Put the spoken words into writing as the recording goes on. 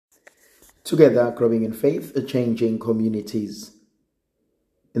Together, growing in faith, changing communities.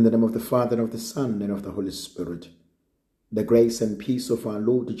 In the name of the Father, and of the Son, and of the Holy Spirit. The grace and peace of our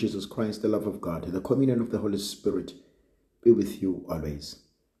Lord Jesus Christ, the love of God, and the communion of the Holy Spirit be with you always.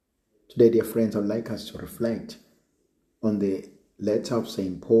 Today, dear friends, I would like us to reflect on the letter of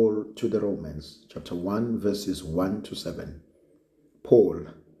St. Paul to the Romans, chapter 1, verses 1 to 7. Paul,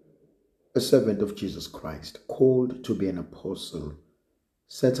 a servant of Jesus Christ, called to be an apostle,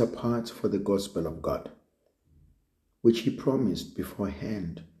 set apart for the gospel of God, which he promised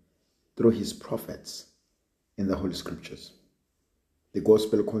beforehand through his prophets in the Holy Scriptures. The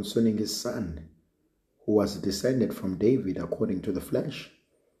gospel concerning his Son, who was descended from David according to the flesh,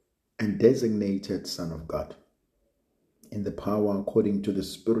 and designated Son of God, in the power according to the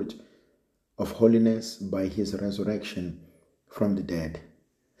Spirit of holiness by his resurrection from the dead,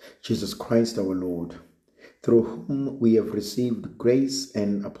 Jesus Christ our Lord, through whom we have received grace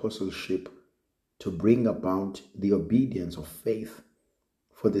and apostleship to bring about the obedience of faith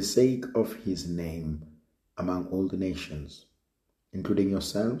for the sake of his name among all the nations, including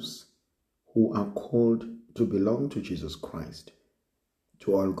yourselves, who are called to belong to Jesus Christ.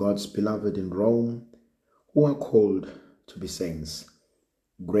 To all God's beloved in Rome, who are called to be saints,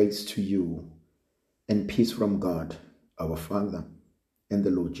 grace to you and peace from God, our Father, and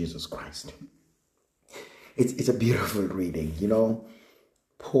the Lord Jesus Christ. It's a beautiful reading. You know,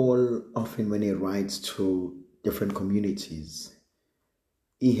 Paul, often when he writes to different communities,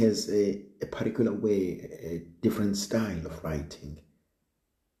 he has a particular way, a different style of writing.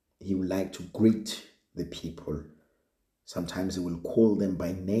 He would like to greet the people. Sometimes he will call them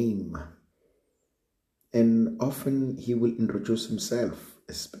by name. And often he will introduce himself,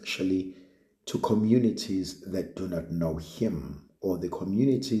 especially to communities that do not know him, or the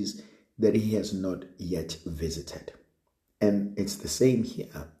communities that he has not yet visited. And it's the same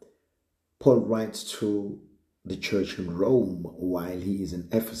here. Paul writes to the church in Rome while he is in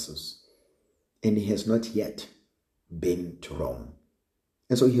Ephesus, and he has not yet been to Rome.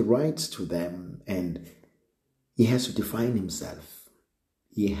 And so he writes to them, and he has to define himself.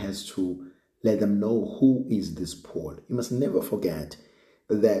 He has to let them know who is this Paul. You must never forget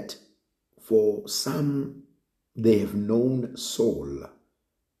that for some, they have known Saul,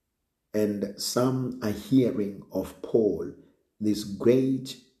 and some are hearing of Paul, this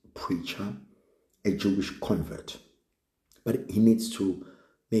great preacher, a Jewish convert. But he needs to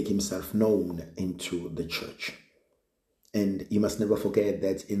make himself known into the church. And you must never forget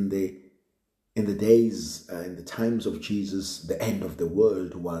that in the days, in the times of Jesus, the end of the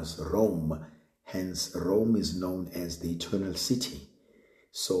world was Rome. Hence, Rome is known as the eternal city.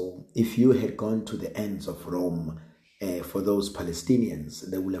 So if you had gone to the ends of Rome, for those Palestinians,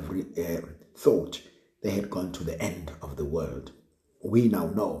 they would have thought they had gone to the end of the world. We now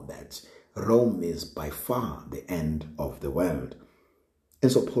know that Rome is by far the end of the world.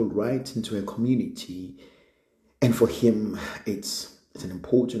 And so Paul writes into a community, and for him, it's an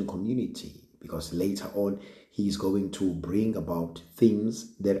important community, because later on, he's going to bring about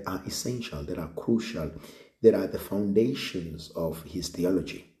things that are essential, that are crucial, that are the foundations of his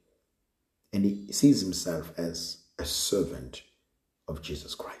theology. And he sees himself as a servant of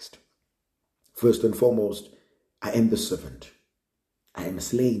Jesus Christ. First and foremost, I am the servant. I am a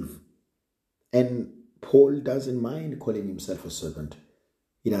slave. And Paul doesn't mind calling himself a servant.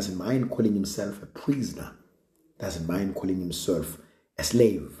 He doesn't mind calling himself a prisoner. Doesn't mind calling himself a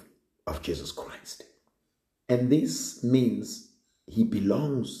slave of Jesus Christ. And this means he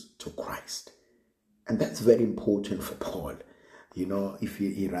belongs to Christ. And that's very important for Paul. You know, if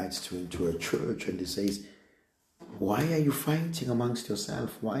he writes into a church and he says, why are you fighting amongst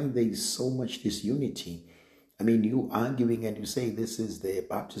yourself? Why there is so much disunity? I mean, you arguing and you say this is the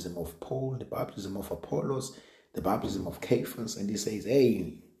baptism of Paul, the baptism of Apollos, the baptism of Cephas. And he says,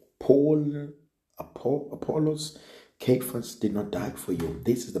 hey, Paul, Apollos, Cephas did not die for you.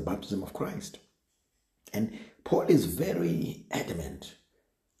 This is the baptism of Christ. And Paul is very adamant.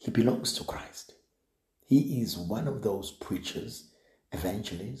 He belongs to Christ. He is one of those preachers,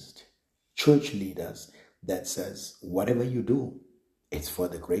 evangelists, church leaders that says, whatever you do, it's for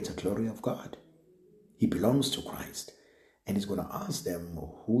the greater glory of God. He belongs to Christ. And he's going to ask them,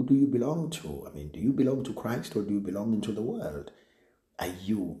 who do you belong to? I mean, do you belong to Christ or do you belong into the world? Are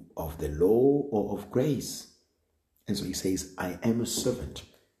you of the law or of grace? And so he says, I am a servant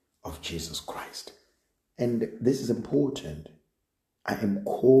of Jesus Christ. And this is important. I am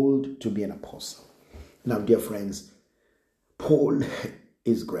called to be an apostle. Now, dear friends, Paul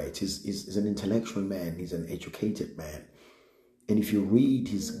is great. He's an intellectual man. He's an educated man. And if you read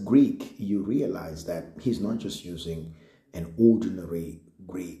his Greek, you realize that he's not just using an ordinary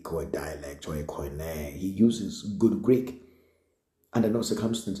Greek or a dialect or a koine. He uses good Greek. Under no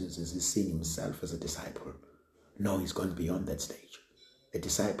circumstances is he seeing himself as a disciple. No, he's gone beyond that stage. A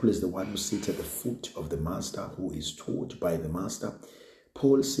disciple is the one who sits at the foot of the master, who is taught by the master.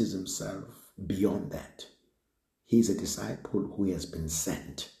 Paul sees himself beyond that. He is a disciple who has been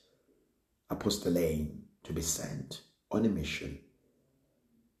sent, apostolane, to be sent on a mission.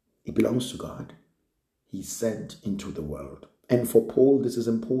 He belongs to God. He's sent into the world. And for Paul, this is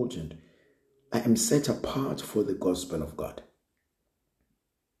important. I am set apart for the gospel of God.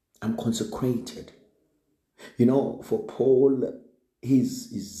 I'm consecrated. For Paul, his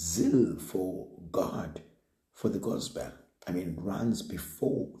zeal for God, for the gospel, runs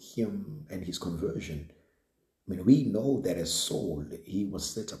before him and his conversion. We know that as Saul, he was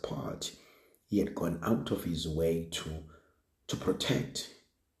set apart. He had gone out of his way to protect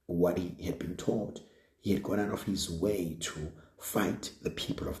what he had been taught. He had gone out of his way to fight the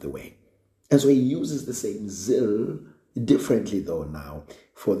people of the way. And so he uses the same zeal, differently though now,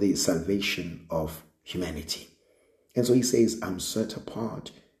 for the salvation of humanity. And so he says, I'm set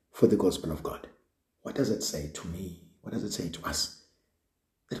apart for the gospel of God. What does it say to me? What does it say to us?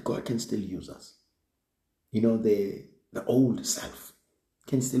 That God can still use us. The old self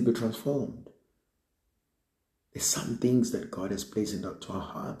can still be transformed. There's some things that God has placed into our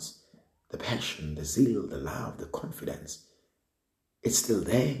hearts. The passion, the zeal, the love, the confidence. It's still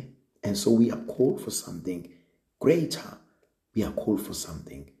there. And so we are called for something greater. We are called for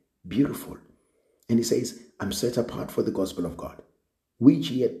something beautiful. And he says, I'm set apart for the gospel of God, which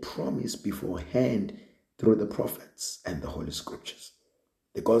he had promised beforehand through the prophets and the Holy Scriptures.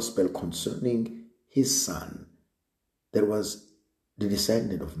 The gospel concerning his son, that was the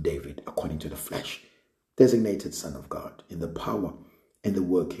descendant of David according to the flesh, designated Son of God in the power and the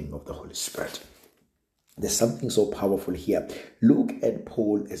working of the Holy Spirit. There's something so powerful here. Look at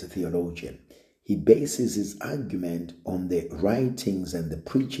Paul as a theologian. He bases his argument on the writings and the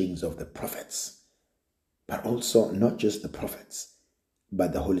preachings of the prophets, but also not just the prophets,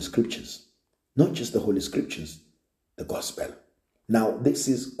 but the Holy Scriptures. Not just the Holy Scriptures, the gospel. Now, this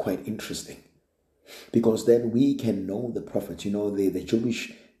is quite interesting because then we can know the prophets. The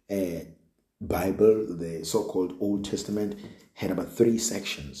Jewish Bible, the so-called Old Testament, had about 3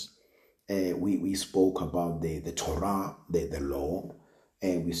 sections. We spoke about the Torah, the law,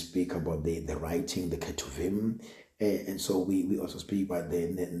 and we speak about the writing, the Ketuvim, and so we also speak about the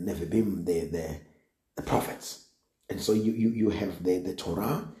Nevi'im, the prophets. And so you have the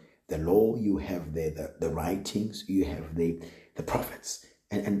Torah, the law, you have the writings, you have the prophets.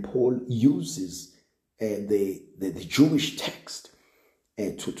 And Paul uses the Jewish text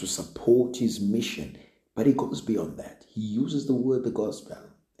to support his mission, but he goes beyond that. He uses the word, the gospel.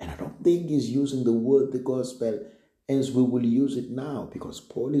 And I don't think he's using the word, the gospel, as we will use it now, because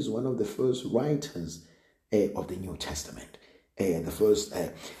Paul is one of the first writers of the New Testament. The first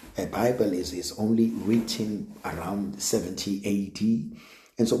Bible is only written around 70 AD.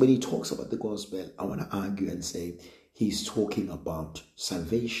 And so when he talks about the gospel, I want to argue and say he's talking about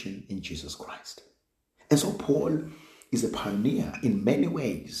salvation in Jesus Christ. And so Paul is a pioneer in many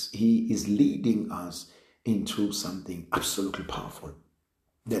ways. He is leading us into something absolutely powerful.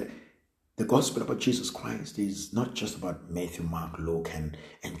 That the gospel about Jesus Christ is not just about Matthew, Mark, Luke, and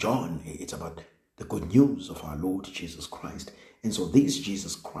John. It's about the good news of our Lord Jesus Christ. And so this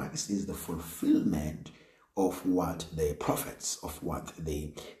Jesus Christ is the fulfillment of what the prophets, of what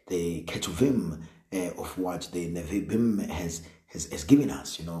the Ketuvim, of what the Nevi'im has given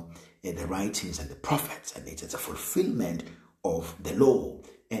us, the writings and the prophets. And it's a fulfillment of the law.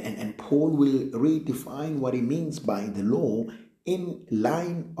 And Paul will redefine what he means by the law in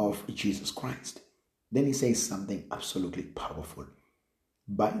line of Jesus Christ. Then he says something absolutely powerful.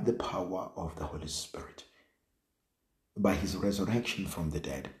 By the power of the Holy Spirit, by his resurrection from the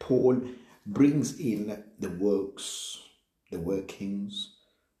dead, Paul brings in the works, the workings,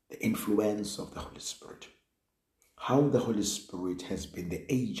 the influence of the Holy Spirit. How the Holy Spirit has been the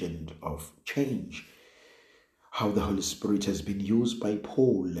agent of change. How the Holy Spirit has been used by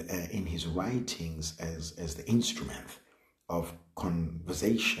Paul in his writings as the instrument of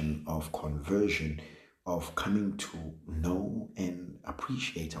conversation, of conversion, of coming to know and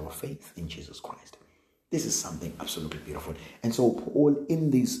appreciate our faith in Jesus Christ. This is something absolutely beautiful. And so Paul,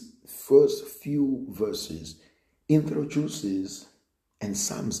 in these first few verses, introduces and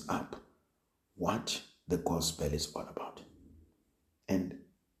sums up what the gospel is all about. And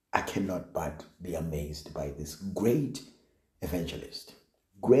I cannot but be amazed by this great evangelist,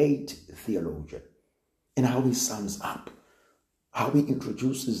 great theologian, and how he sums up, how he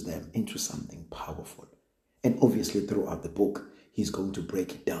introduces them into something powerful. And obviously throughout the book, He's going to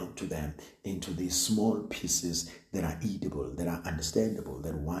break it down to them into these small pieces that are eatable, that are understandable,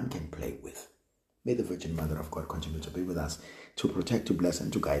 that one can play with. May the Virgin Mother of God continue to be with us, to protect, to bless,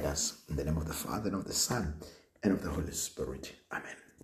 and to guide us. In the name of the Father, and of the Son, and of the Holy Spirit. Amen.